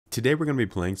Today we're going to be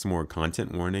playing some more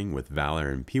content warning with Valor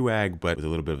and PWAG, but with a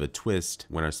little bit of a twist.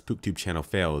 When our Spooktube channel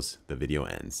fails, the video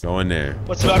ends. Go in there.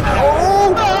 What's up?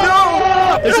 Oh,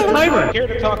 no! There's a timer! Here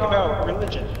to talk about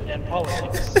religion and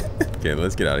politics. Okay,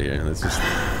 let's get out of here. Let's just...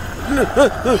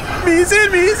 Me's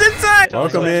inside!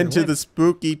 Welcome into the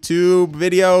Spooky Tube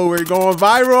video. We're going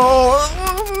viral!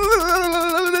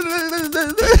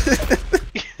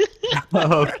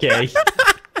 Okay.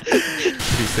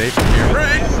 Be safe from here.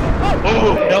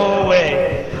 Oh, no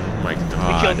way. Oh my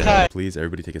god. Please,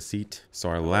 everybody take a seat. So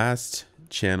our last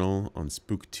channel on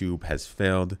Spooktube has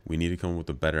failed. We need to come up with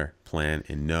a better plan,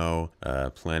 and no,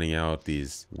 planning out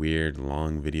these weird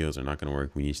long videos are not going to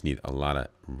work. We just need a lot of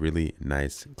really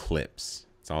nice clips.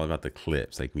 It's all about the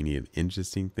clips. Like, we need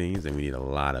interesting things, and we need a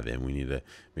lot of it. We need to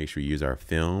make sure we use our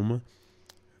film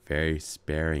very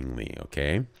sparingly,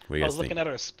 okay? I was looking at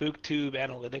our Spooktube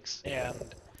analytics,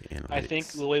 and I think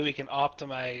the way we can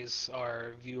optimize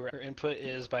our viewer input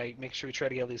is by making sure we try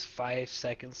to get at least 5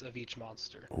 seconds of each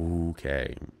monster.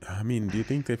 Okay. I mean, do you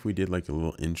think that if we did like a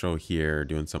little intro here,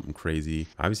 doing something crazy,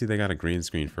 obviously they got a green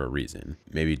screen for a reason.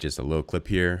 Maybe just a little clip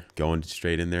here, going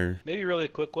straight in there. Maybe really a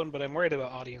quick one, but I'm worried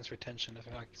about audience retention if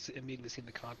I'm not immediately seeing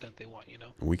the content they want, you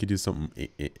know? We could do something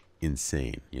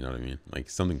insane, you know what I mean? Like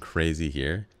something crazy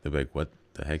here. They'll be like, what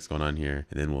the heck's going on here?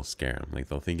 And then we'll scare them. Like,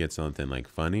 they'll think it's something like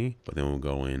funny, but then we'll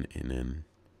go in and then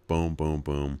boom, boom,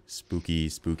 boom,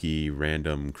 spooky,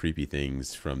 random, creepy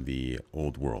things from the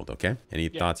old world. Okay, any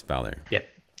thoughts, Valor? Yep,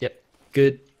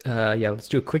 good. Yeah, let's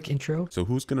do a quick intro. So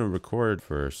who's gonna record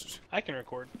first? I can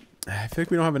record. I feel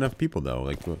like we don't have enough people though.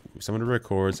 Like, someone to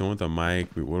record, someone with a mic.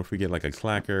 What if we get like a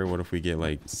clacker? What if we get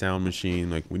like sound machine?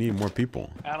 Like, we need more people.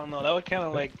 I don't know, that would kind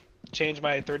of like change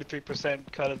my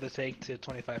 33% cut of the take to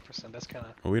 25%. That's kind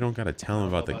of... Well, we don't gotta tell them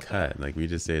about the cut. Like, we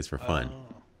just say it's for fun.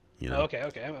 You know? Okay.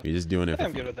 We're just doing it for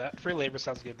I'm fun. good with that. Free labor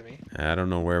sounds good to me. I don't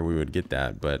know where we would get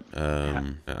that, but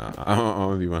I'm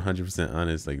gonna be 100%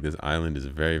 honest. Like, this island is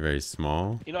very, very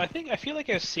small. You know, I feel like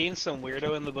I've seen some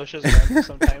weirdo in the bushes around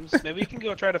sometimes. Maybe we can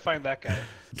go try to find that guy.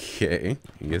 Okay,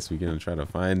 I guess we're gonna try to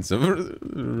find some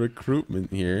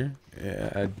recruitment here.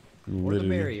 Yeah, More the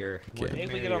merrier. Okay.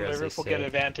 Maybe we get on the roof, we'll get an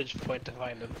advantage point to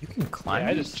find him. You can climb. Yeah,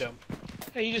 I just jump.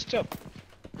 Hey, you just jump.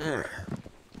 On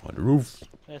the roof.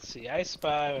 Let's see, I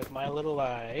spy with my little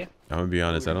eye. I'm gonna be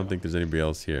honest, I don't think there's anybody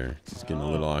else here. It's just getting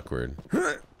a little awkward.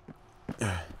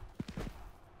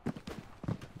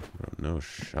 No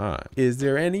shot. Is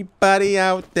there anybody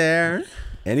out there?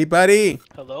 Anybody?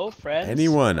 Hello, friends?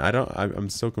 Anyone? I'm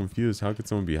so confused. How could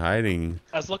someone be hiding?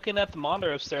 I was looking at the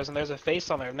monitor upstairs and there's a face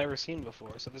on there I've never seen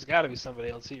before, so there's gotta be somebody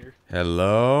else here.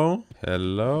 Hello?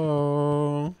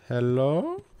 Hello?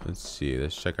 Hello? Let's see.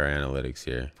 Let's check our analytics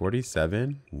here.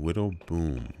 47? Whittle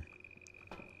boom.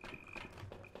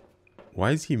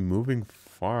 Why is he moving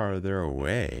farther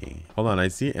away? Hold on. I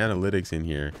see analytics in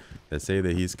here that say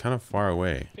that he's kind of far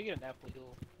away. If I get an apple,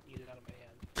 he'll eat it out of my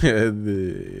hand.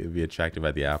 It'd be attracted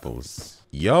by the apples.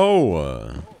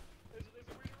 Yo!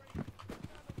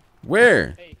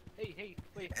 Where? Hey,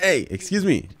 wait. Hey, excuse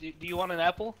me. Do you want an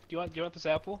apple? Do you want this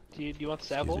apple? Do you want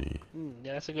this apple?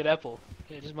 Yeah, that's a good apple.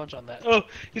 Yeah, just munch on that. Oh,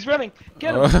 he's running.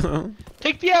 Get him.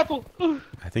 Take the apple. Ooh.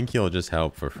 I think he'll just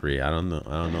help for free. I don't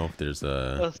know if there's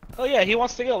a... Oh yeah, he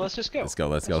wants to go. Let's just go.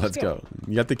 Let's go.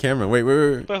 You got the camera. Wait.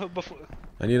 Before...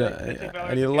 I need a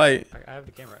light. I have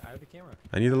the camera.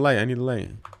 I need a light.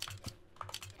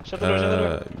 Shut the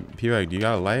door. PWAG, do you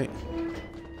got a light?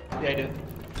 Yeah, I do.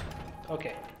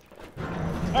 Okay.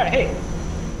 Alright, hey.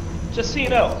 Just so you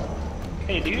know.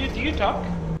 Hey, do you talk?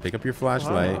 Pick up your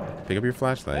flashlight.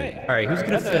 Hey. All right, who's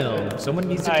gonna film? Someone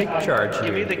needs to take charge here.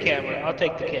 Give me the camera. I'll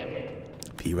take the camera.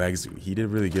 PWAG's, he did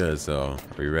really good. So,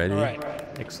 are you ready? All right.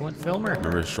 Excellent filmer.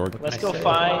 Remember short. Let's go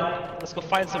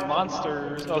find some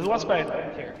monsters. Oh, who wants by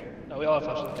here? No, we all have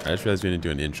flashlights. I just realized we didn't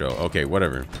do an intro. Okay,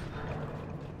 whatever.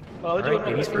 Well, all right,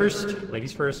 ladies first.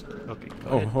 Okay.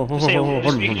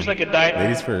 You just like a die.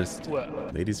 Ladies first.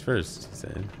 What? Ladies first, he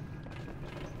said.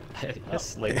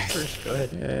 Yes, ladies first. Go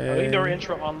ahead. We need our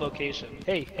intro on location.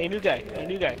 Hey, new guy. We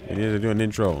need to do an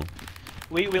intro.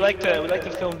 We like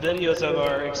to film videos of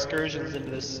our excursions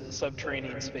into this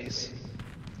subterranean space.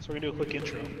 So we're gonna do a quick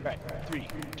intro. Right, 3,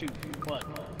 2, 1.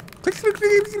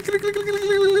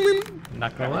 I'm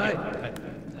not gonna lie.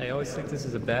 I always think this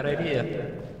is a bad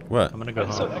idea. What? I'm gonna go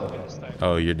home.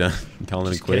 Oh, you're done?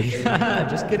 Calling it quits?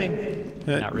 Just kidding.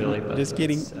 Not really, but just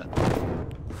kidding.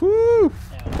 Whoo!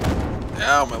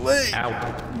 Ow, my leg!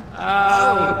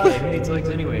 Ow! Okay, who needs legs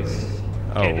anyways?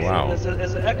 Oh, wow. Is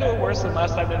the echo worse than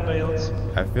last time anybody else?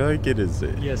 I feel like it is.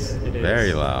 Yes, it is.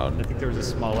 Very loud. I think there was a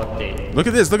small update. Look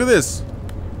at this!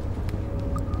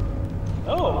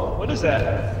 Oh, what is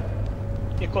that?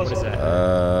 Get closer. What is that?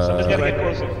 Somebody's gotta get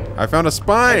closer. I found a The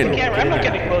spine. camera, I'm not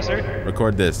getting closer.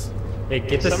 Record this. Hey,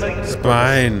 get this. Somebody-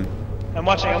 Spine. I'm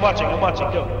watching, go.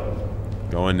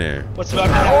 Go in there. What's about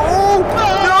to happen?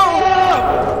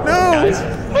 No! Guys,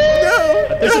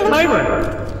 No! there's a timer.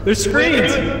 There's We have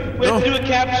screens. to do a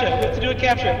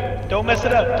captcha. Don't mess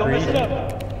it up.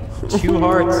 2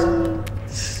 hearts.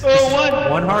 Oh, one.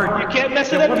 1 heart. You can't mess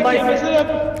it You up. have You 1 can't mess life. it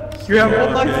up. You have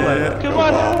 1 life left. Come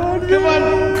on.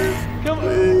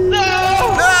 No!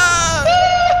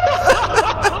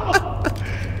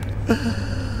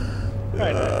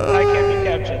 Alright, I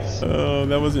can't do captchas. Oh,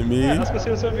 that wasn't me. Yeah, let's go see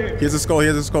what's over here. Here's a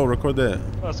skull. Record that.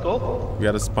 Oh, skull? We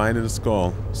got a spine and a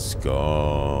skull.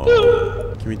 Skull.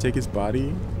 Can we take his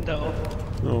body? No.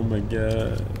 Oh my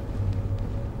god.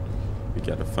 We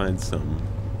gotta find some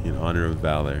in honor of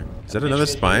valor. Is that another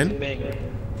spine?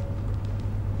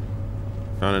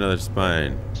 Found another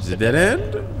spine. Is it dead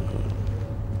end?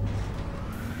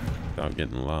 Without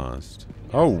getting lost.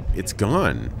 Oh, it's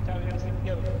gone.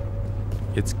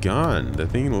 It's gone. The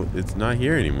thing, it's not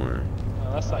here anymore.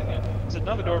 Oh, that's not good. There's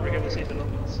another door over here. Let's see if it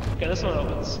opens. Okay, this one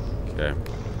opens. Okay.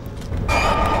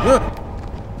 Ah!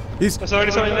 He's There's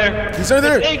already something there. He's right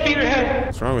there. It's Egg Beater head.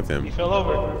 What's wrong with He him? fell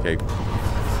over. Okay.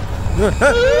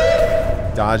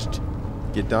 Dodged.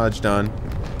 Get dodged on.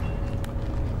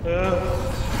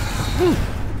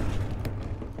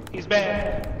 He's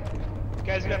bad.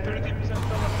 Guys, you got 33% fill up. You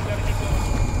gotta keep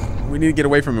going. We need to get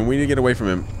away from him.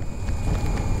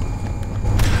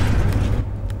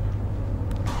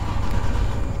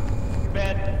 You're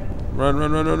bad.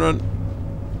 Run.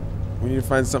 We need to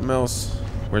find something else.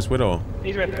 Where's Whittle?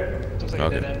 He's right there. Looks like a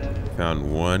dead Okay. end.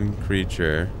 Found one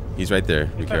creature. He's right there.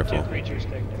 Be We found careful. 2 creatures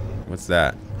technically. What's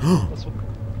that? Let's-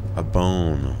 A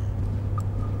bone.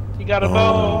 You got a Oh.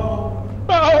 bone.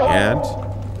 Bone. And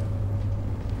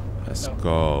a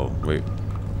skull. Wait.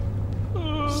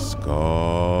 Skull.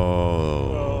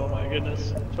 Oh my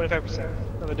goodness. 25%.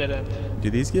 Another dead end. Do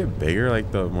these get bigger like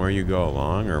the more you go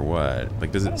along or what?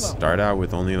 Like does it start out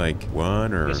with only like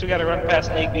one or? Guess we gotta run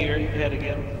past Egg Beater head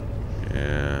again.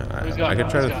 Yeah, He's gone I could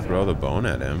now, try he's to gone. throw the bone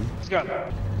at him. He's gone.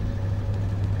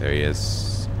 There he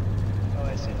is. Oh,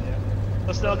 I see him there.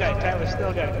 The still guy. Tyler,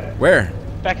 still guy. Where?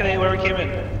 Back in the where we came in.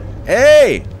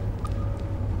 Hey!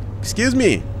 Excuse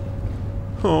me.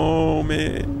 Oh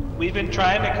man. We've been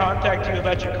trying to contact you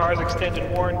about your car's extended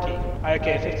warranty.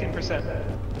 Okay, 15%.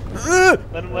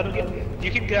 Let him get.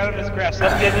 You can get out of this grass.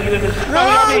 Let him get into this.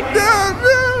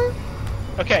 No.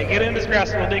 Okay, get in this grass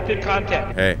and we'll make good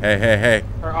contact. Hey.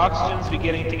 Our oxygen's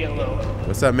beginning to get low.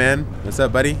 What's up, man? What's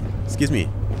up, buddy? Excuse me.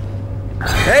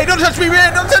 Hey, don't touch me,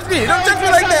 man! Don't touch me! Don't touch me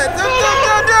like that!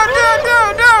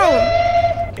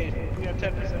 No! Okay, we got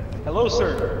 10%. Hello,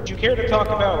 sir. Would you care to talk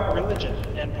about religion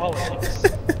and politics?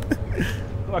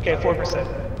 Okay, 4%.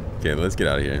 Okay, let's get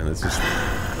out of here. Let's just.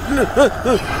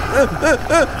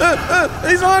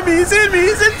 He's on me! He's in me!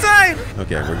 He's inside!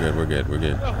 Okay, we're good.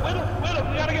 Oh,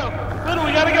 Whittle, we gotta go. Whittle,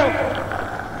 we gotta go.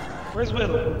 Where's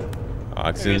Whittle?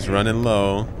 Oxygen's running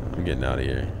low. I'm getting out of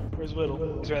here. Where's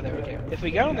Whittle? He's right there. Okay. If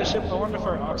we got on the ship, I wonder if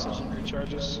our oxygen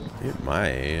recharges. It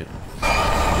might.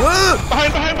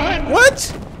 Behind! What?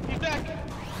 He's back.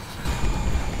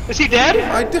 Is he dead?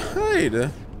 I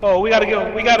died. Oh, we gotta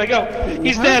go.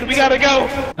 He's dead. We gotta go.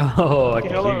 Oh, I can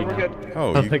Hello, hear you we're now. good.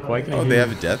 Oh, I'm like, why can't I oh, hear they you?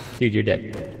 have a death? Dude, you're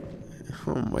dead.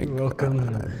 Oh my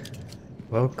Welcome.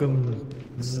 Welcome.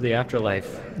 This is the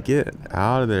afterlife. Get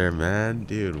out of there, man.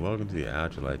 Dude, welcome to the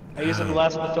afterlife. I used him the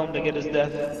last of the film to get his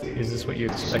death. Is this what you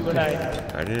You expected? and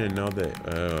I. I didn't know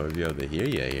that I'd be able to hear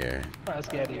you here. Oh, let's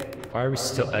get out of here. Why are we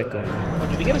still echoing? Oh,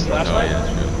 did we get a Oh, flashlight? yeah,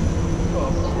 true. Oh.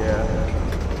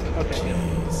 Yeah. Okay, good.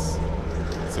 Jeez.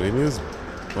 So we lose.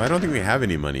 Well, I don't think we have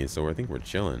any money, so I think we're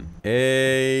chilling.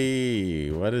 Hey,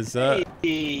 what is up?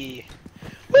 Hey.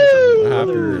 What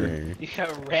happened? You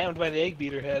got rammed by the egg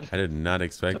beater head. I did not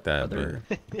expect that, but Brother.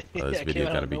 oh, this Yeah, video came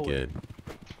out gotta of be nowhere. good.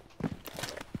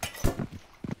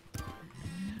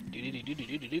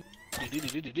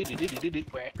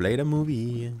 Play the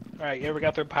movie. Alright, you ever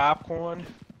got their popcorn?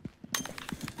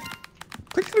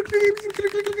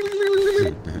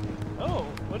 Oh,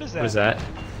 what is that? What is that?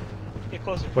 Get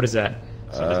closer. What is that?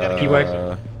 Somebody's gotta get P-Wax?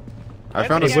 I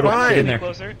found a Anthony, Get spine. in there.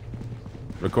 Closer.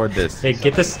 Record this. Hey,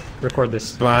 get this. Record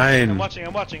this. I'm Spine. watching,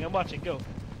 go. Go What's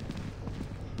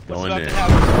in about there. to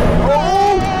happen?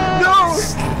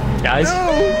 Guys,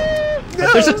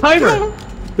 No! there's a timer.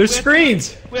 There's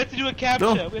screens. We have to do a captcha.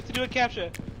 No. We have to do a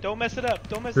captcha. Don't mess it up.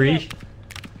 3,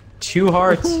 2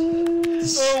 hearts.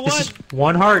 This Oh, is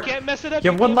 1 heart. Can't mess it up.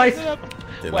 You have 1 can't life. mess it up.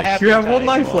 Did What I- happened? You have 1 guys?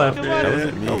 life left. Come on. That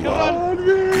wasn't me. Come on.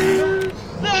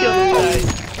 No! Kill this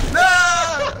guy. No!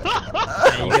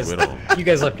 I You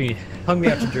guys left me, hung me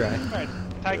out to dry. Alright,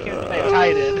 Ty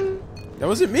did. That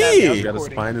wasn't me. Yeah, You got a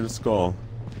spine and a skull.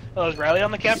 Oh, is Riley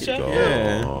on the capture?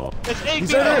 Yeah. It's 8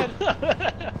 He's man.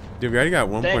 Dude, we already got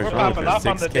 1.4 Dang, we're popping off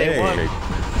on the day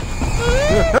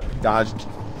 6K. Dodged.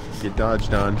 Get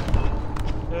dodged on.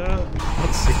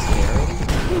 That's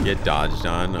 6K already? Get dodged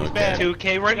on. Okay.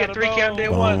 2K, we're gonna get 3K on day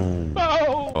 1.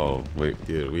 Oh. Oh, wait,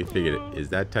 dude, we figured it. Is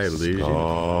that Tyllusion?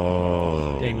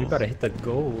 Oh. Dang, we better hit the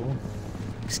goal.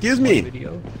 Excuse me.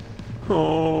 Video.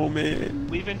 Oh, man.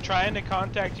 We've been trying to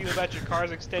contact you about your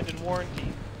car's extended warranty.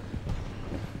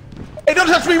 Hey, don't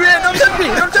touch me, man! Don't touch me!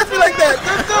 Don't touch me like that!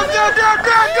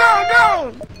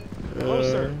 Go!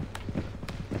 Closer.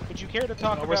 Would you care to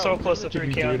talk about? We're so close to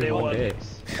 3K on day 1. Day.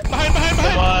 Behind!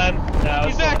 Come on! No,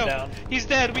 he's down. He's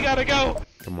dead. We gotta go.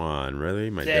 Come on, really?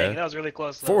 My Dang, dad? that was really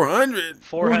close. Though. 400!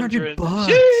 400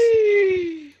 bucks.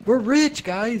 Jeez. We're rich,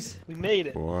 guys. We made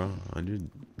it. 400.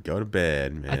 Go to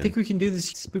bed, man. I think we can do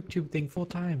this Spooktube thing full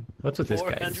time. What's with this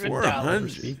guy?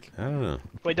 400. I don't know.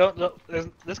 Wait, don't.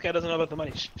 This guy doesn't know about the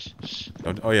money. Shh.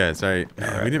 Oh yeah, sorry. We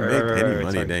didn't make any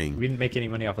money, dang. We didn't make any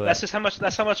money off of that. That's just how much.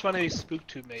 That's how much money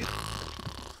Spooktube made.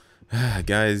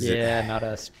 Guys. Yeah, not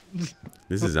us.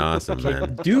 This is awesome,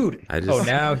 man. Dude. I just... Oh,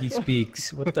 now he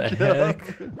speaks. What the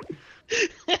heck?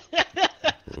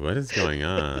 What is going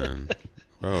on?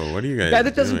 Oh, what are you guys Guy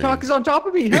that doesn't doing? talk is on top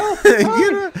of me. Help!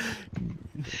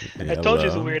 I told you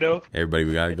he's a weirdo. Everybody,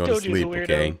 we gotta go to sleep,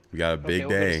 okay? We got a big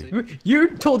day.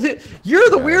 You told it. You're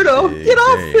the weirdo. Get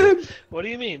off him. What do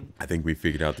you mean? I think we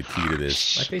figured out the key to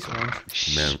this. My face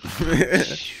orange. Man.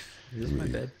 This is my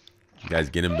bed. You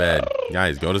guys get in bed.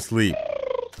 Guys, go to sleep.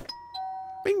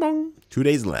 Bing bong. 2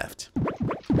 days left.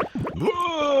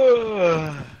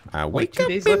 I wake 2 up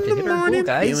days in left to the hit our goal, morning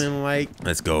guys. feeling like...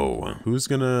 Let's go. Who's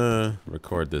gonna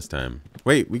record this time?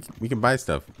 Wait, we can buy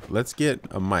stuff. Let's get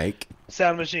a mic.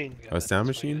 Sound machine. A sound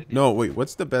machine? No, wait.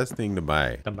 What's the best thing to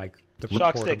buy? The mic. The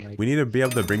Shock recorder stick. mic. We need to be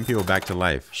able to bring people back to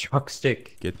life. Shock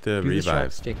stick. Get the Do the shock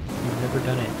revive. stick. You've never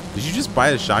done it. Did you just buy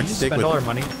a shock Did you stick spend with all our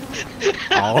money?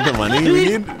 all the money we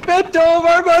need? Spent all of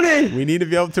our money. We need to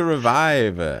be able to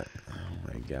revive. Oh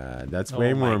my god, that's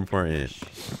way more my important.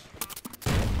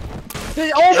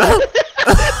 Oh!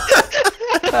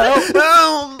 Help.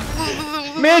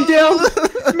 Man down!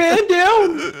 Man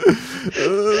down!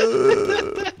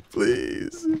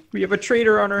 Please. We have a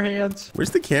traitor on our hands. Where's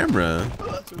the camera?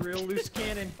 It's a real loose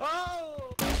cannon.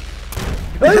 Oh!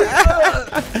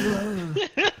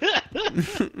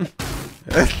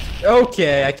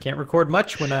 Okay, I can't record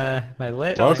much when my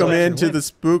leg. Welcome into the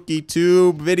Spooky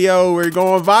Tube video. We're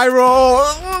going viral.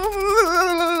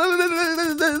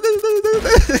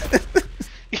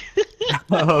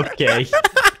 Okay.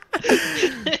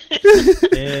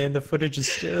 And the footage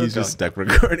is still. He's just stuck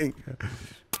recording.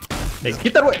 Hey,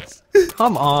 get that away!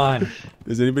 Come on.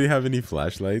 Does anybody have any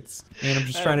flashlights? Man, I'm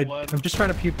just trying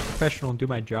to be professional and do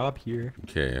my job here.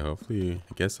 Okay, hopefully,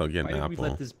 I guess I'll get an Why did we apple.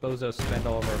 let this bozo spend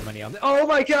all of our money on? Oh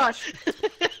my gosh!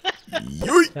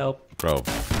 Yoink. Help! Bro,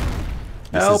 this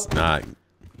Help. is not.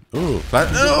 Ooh,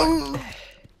 no!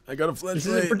 I got a This flashlight.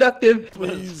 isn't productive.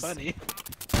 Please. Funny.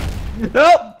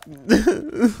 Help!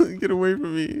 Get away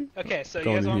from me. Okay, so you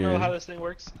Going guys in want to know here. how this thing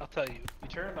works? I'll tell you. You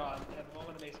turn it on, and the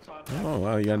moment it makes contact. Oh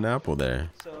wow, you got an apple there.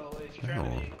 So if you're trying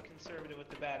to Oh. be conservative with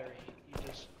the battery,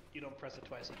 you don't press it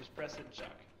twice. You just press it and shock.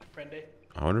 Prende?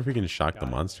 I wonder if we can shock the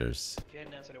monsters. If you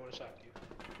hadn't answered, I would have shocked you.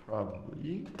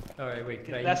 Probably. Alright, wait,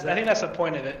 can I That's, use I think that? that's the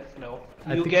point of it. No.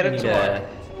 I You'll think get we it need tomorrow.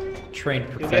 a trained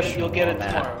You'll professional get it on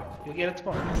that. tomorrow. You'll get it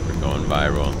tomorrow. We're going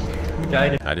viral. Who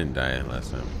died? I didn't die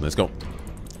last time. Let's go.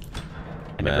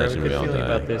 I never have a Imagine good we all feeling die.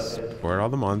 about this. Record all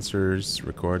the monsters,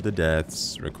 record the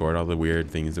deaths, record all the weird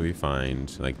things that we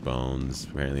find, like bones.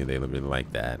 Apparently they really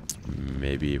like that.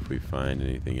 Maybe if we find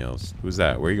anything else. Who's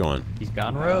that? Where are you going? He's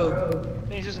gone rogue. I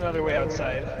think it's just another way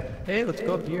outside. Hey, let's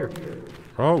go up here.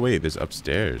 Oh wait, there's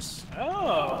upstairs.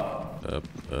 Oh,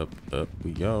 Up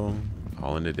we go.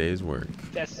 All in a day's work.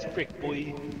 that's brick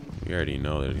boy. We already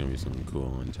know there's gonna be something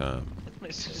cool on top.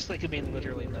 It's just like it means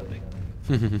literally nothing.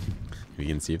 We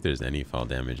can see if there's any fall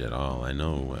damage at all. I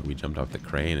know we jumped off the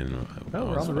crane and Oh,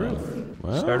 we're on the roof.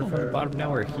 Wow. Started from the bottom, now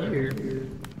we're here.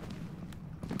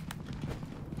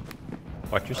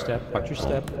 Watch your step, watch your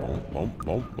step. Boom, boom,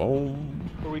 boom, boom.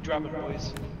 Where we dropping,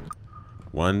 boys?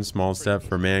 One small step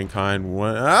for mankind.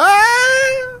 One.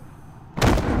 Ah!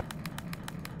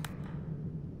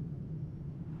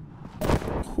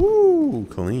 Whoo,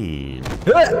 clean.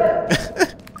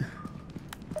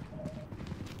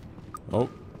 Oh.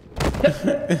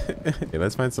 Okay,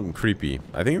 let's find something creepy.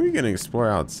 I think we can explore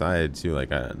outside too. Like,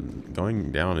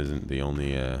 going down isn't the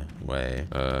only way.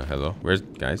 Hello? Where's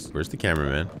the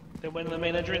cameraman? They went in the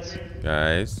main entrance.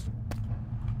 Guys.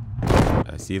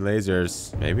 I see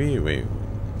lasers. Maybe? Wait.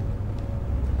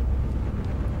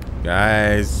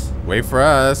 Guys, wait for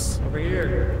us. Over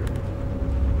here.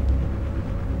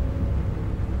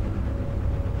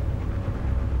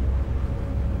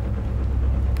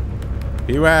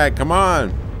 B-Wag, come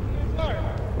on.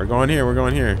 We're going here. We're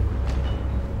going here.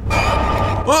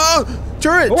 Oh!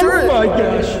 Turret! Turret! Oh my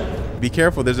gosh. Be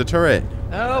careful. There's a turret.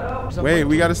 Help! Wait,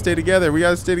 we gotta stay together. We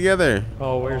gotta stay together.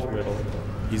 Oh, where's Riddle?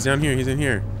 He's down here. He's in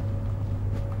here.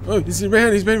 Oh, he's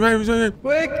behind. He's behind. He's behind.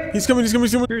 Quick! He's coming. He's coming.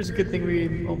 He's coming. Here's a good thing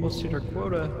we almost hit our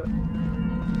quota.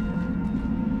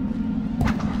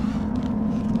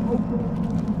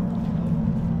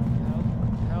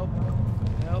 Help!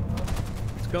 Help!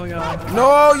 What's going on?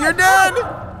 No, you're dead.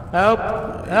 Help!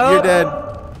 Help! You're dead.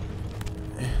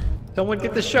 Someone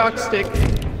get the shock stick.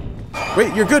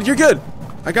 Wait, you're good. You're good.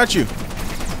 I got you.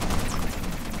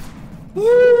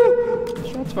 Woo!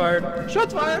 Shots fired.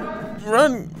 Shots fired.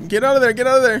 Run! Get out of there! Get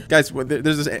out of there! Guys,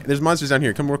 there's monsters down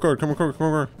here. Come record. Come record.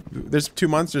 Come record. There's 2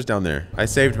 monsters down there. I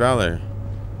saved Valor.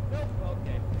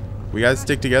 Okay. We gotta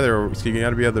stick together. Or we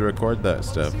gotta be able to record that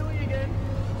stuff.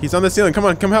 He's on the ceiling. Come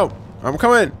on, come help. I'm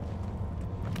coming.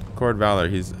 Record Valor.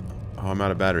 He's. Oh, I'm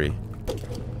out of battery.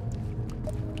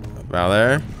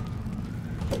 Valor.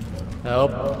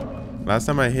 Help. Last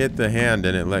time I hit the hand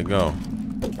and it let go.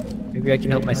 Maybe I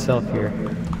can help myself here.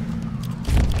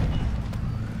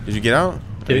 Did you get out?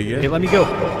 Are you Hey, good? let me go.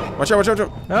 Watch out! Watch out! Watch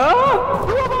out! Oh!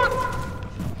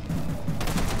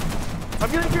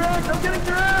 I'm getting dragged! I'm getting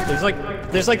dragged!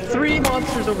 There's like 3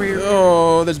 monsters over here.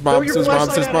 Oh, there's bombs! your There's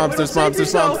bombs! There's flashlight bombs! at it.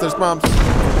 There's bombs! There's bombs! There's bombs!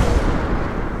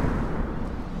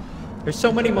 There's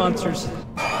so many monsters.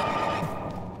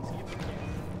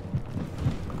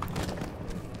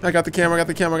 I got the cam, I got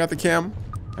the cam, I got the cam.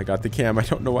 I got the cam. I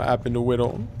don't know what happened to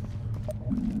Whittle.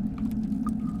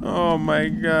 Oh my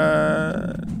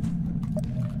god.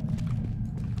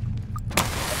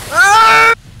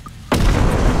 Ah!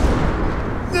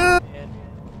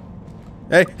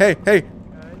 Hey, hey, hey.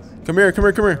 Come here, come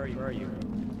here, come here. Where are you?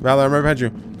 Valor, I'm right behind you.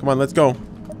 Come on, let's go.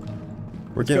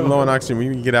 We're getting low on oxygen. We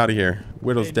need to get out of here.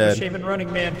 Whittle's Hey, no dead. shame in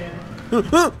running, man.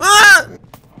 Ah!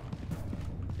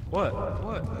 What?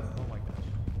 What? Oh my gosh.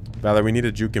 Valor, we need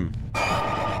to juke him.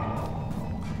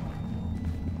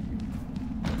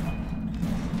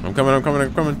 I'm coming, I'm coming,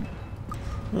 I'm coming.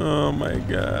 Oh my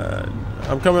god.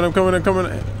 I'm coming, I'm coming, I'm coming.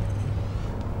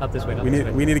 Not this way, not We this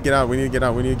way. need to get out, we need to get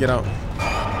out, we need to get out.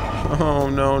 Oh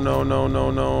no, no, no,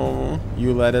 no, no.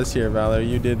 You led us here, Valor.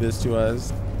 You did this to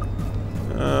us.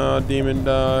 Oh, demon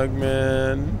dog,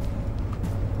 man.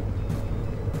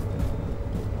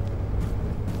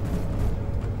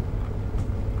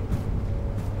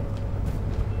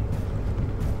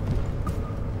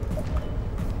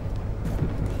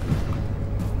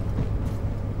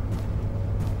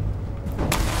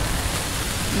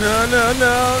 No, no,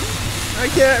 no. I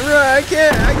can't run. I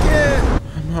can't.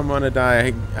 I'm gonna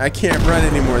die. I can't run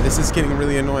anymore. This is getting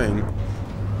really annoying.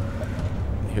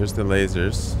 Here's the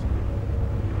lasers.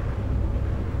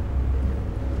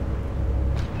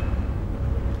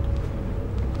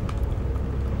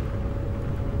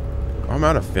 I'm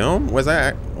out of film? Was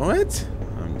I? What?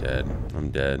 I'm dead. I'm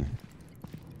dead.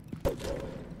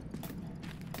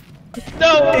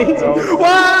 No!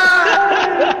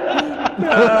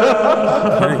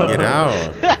 I couldn't get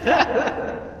out.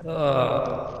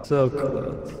 Oh, so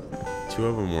close. 2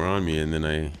 of them were on me, and then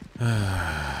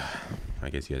I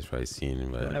guess you guys probably seen it,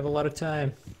 I but have a lot of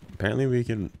time. apparently we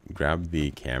can grab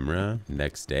the camera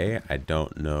next day. I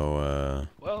don't know.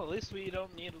 Well, at least we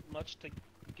don't need much to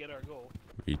get our goal.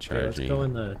 Recharging.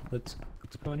 Let's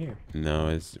go in here.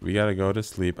 No, we gotta go to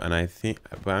sleep, and I think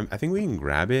we can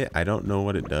grab it. I don't know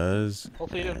what it does.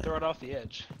 Hopefully you didn't throw it off the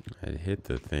edge. I hit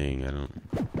the thing. I don't.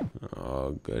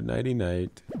 Oh, good nighty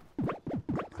night.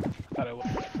 Thought I would.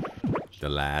 The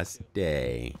last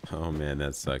day. Oh man,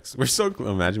 that sucks. We're so close.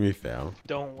 Imagine we fail.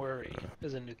 Don't worry.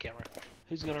 There's a new camera.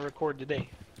 Who's gonna record today?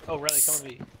 Oh, Riley, come with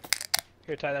me.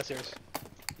 Here, Ty, that's yours.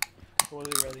 What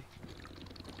are they, Riley?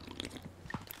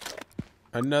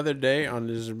 Another day on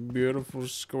this beautiful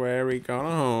square we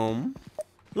gone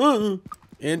home.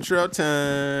 Intro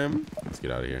time. Let's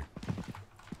get out of here.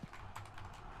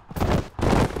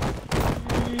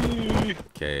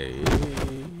 Okay.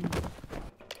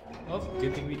 Oh,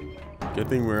 Good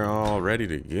thing we're all ready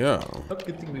to go. Oh,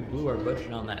 good thing we blew our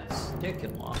budget on that stick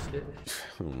and lost it.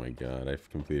 Oh my god, I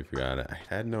completely forgot it. I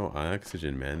had no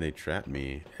oxygen, man. They trapped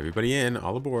me. Everybody in,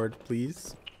 all aboard,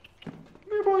 please.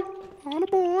 Me boy, all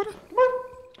aboard.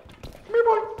 Me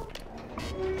boy.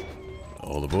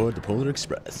 All aboard the Polar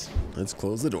Express. Let's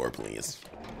close the door, please.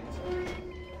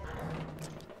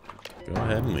 Go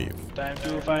ahead and leave. Time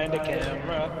to find a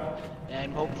camera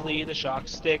and hopefully the shock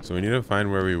stick. So we need to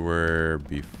find where we were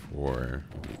before.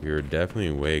 We were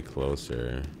definitely way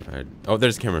closer. Oh,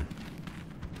 there's a camera.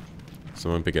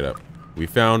 Someone pick it up. We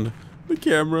found the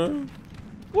camera.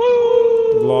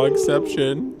 Woo!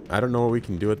 Vlogception. I don't know what we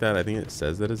can do with that. I think it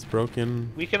says that it's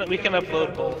broken. We can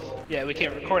upload both. Yeah, we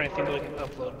can't record anything, but we can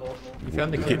upload both. You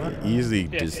found the We camera? can easily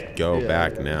just go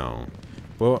back now.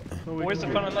 Well, Where's the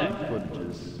fun in that?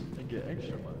 And get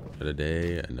extra money. another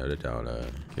day, another dollar.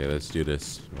 Okay, let's do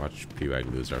this. Watch P-Wag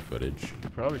lose our footage. We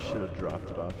probably should have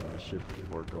dropped it off on the ship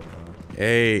before going on.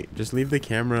 Hey, just leave the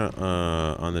camera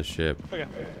on the ship. Okay.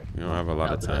 We don't have a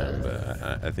lot of time,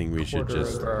 but I think we should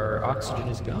just... Our oxygen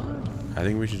is gone. I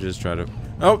think we should just try to...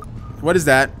 Oh! What is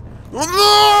that?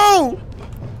 Oh,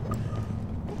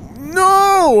 no!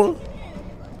 No!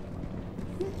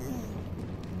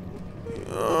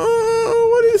 Oh,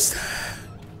 what is that?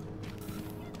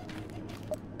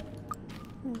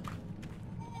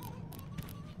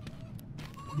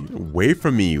 Get away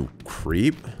from me, you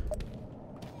creep.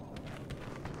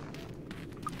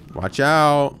 Watch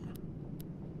out.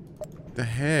 What the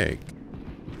heck?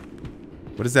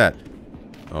 What is that?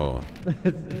 Oh.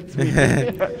 It's me.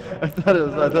 I thought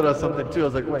it was something too. I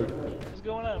was like, wait. What's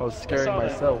going on? I was scaring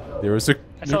myself. There was a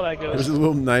I saw that There was ghost. a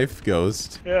little knife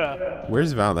ghost. Yeah.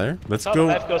 Where's Val there? Let's I saw go.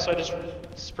 the knife ghost, so I just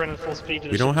sprinted full speed to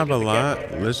the We don't ship have to a get the lot.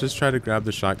 camera. Let's just try to grab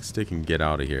the shock stick and get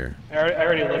out of here. I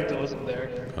already looked, it wasn't there.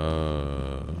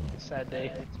 Sad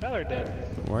day. Is Valor dead?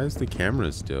 Why is the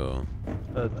camera still?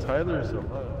 Tyler's alive.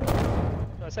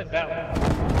 No, I said Valor.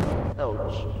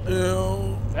 Ouch.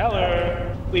 Ew.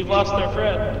 Valor! We've lost our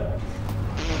friend.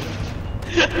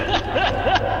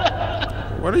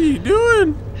 What are you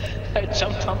doing? I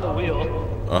jumped on the wheel.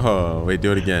 Oh, wait,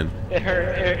 do it again. It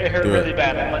hurt Do it. really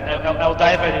bad. I'll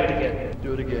die if I do it again.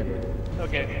 Do it again.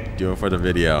 Okay. Do it for the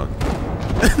video.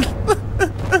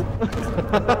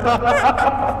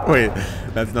 Wait,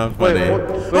 that's not funny. Wait,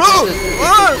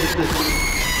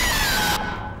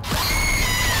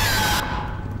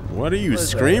 What are you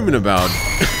screaming about?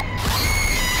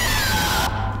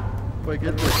 Wait,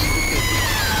 get this.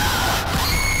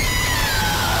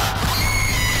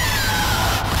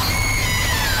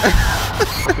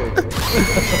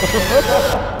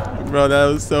 Bro, that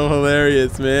was so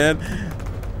hilarious, man.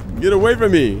 Get away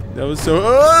from me. That was so...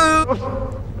 Alright,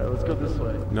 let's go this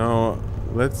way. No,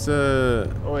 let's... Oh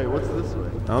wait, what's this way?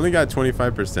 I only got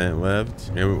 25% left.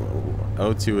 And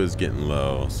O2 is getting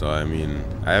low, so I mean,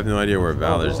 I have no idea where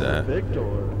Valor's at. Big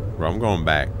door. Bro, I'm going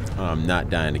back. I'm not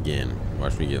dying again.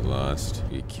 Watch me get lost.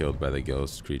 Get killed by the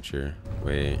ghost creature.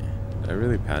 Wait, did I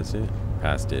really pass it?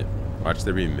 Passed it. Watch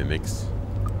there be mimics.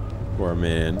 Poor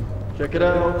man. Check it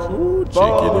out. Ooh, check it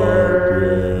out,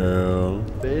 girl.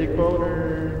 Big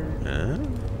boner. Huh?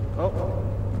 Oh,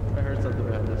 I heard something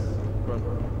behind us. Run.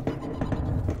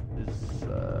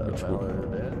 Is Valor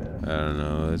dead? I don't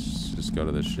know. Let's just go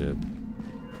to the ship.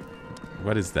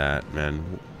 What is that, man?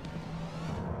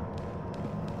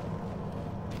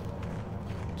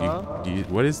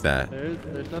 What is that?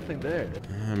 There's nothing there.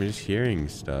 I'm just hearing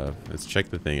stuff. Let's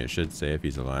check the thing. It should say if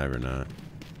he's alive or not.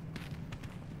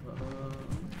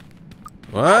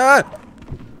 What?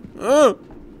 Oh!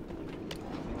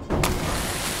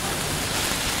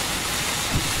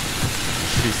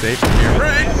 Should be safe in here.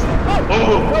 Right?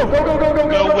 Oh! Go.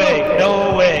 No way!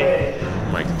 No way!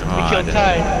 Oh my We killed god.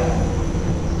 Ty.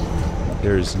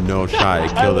 There's no shot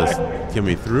it killed us. Kill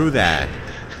me through that.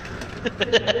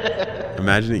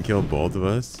 Imagine it killed both of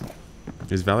us.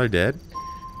 Is Valor dead?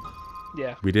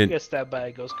 Yeah. We didn't- Get stabbed by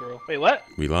a ghost girl. Wait, what?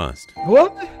 We lost.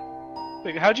 What?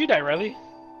 Wait, how'd you die, Riley?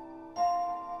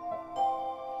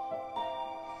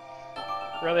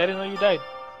 Riley, I didn't know you died.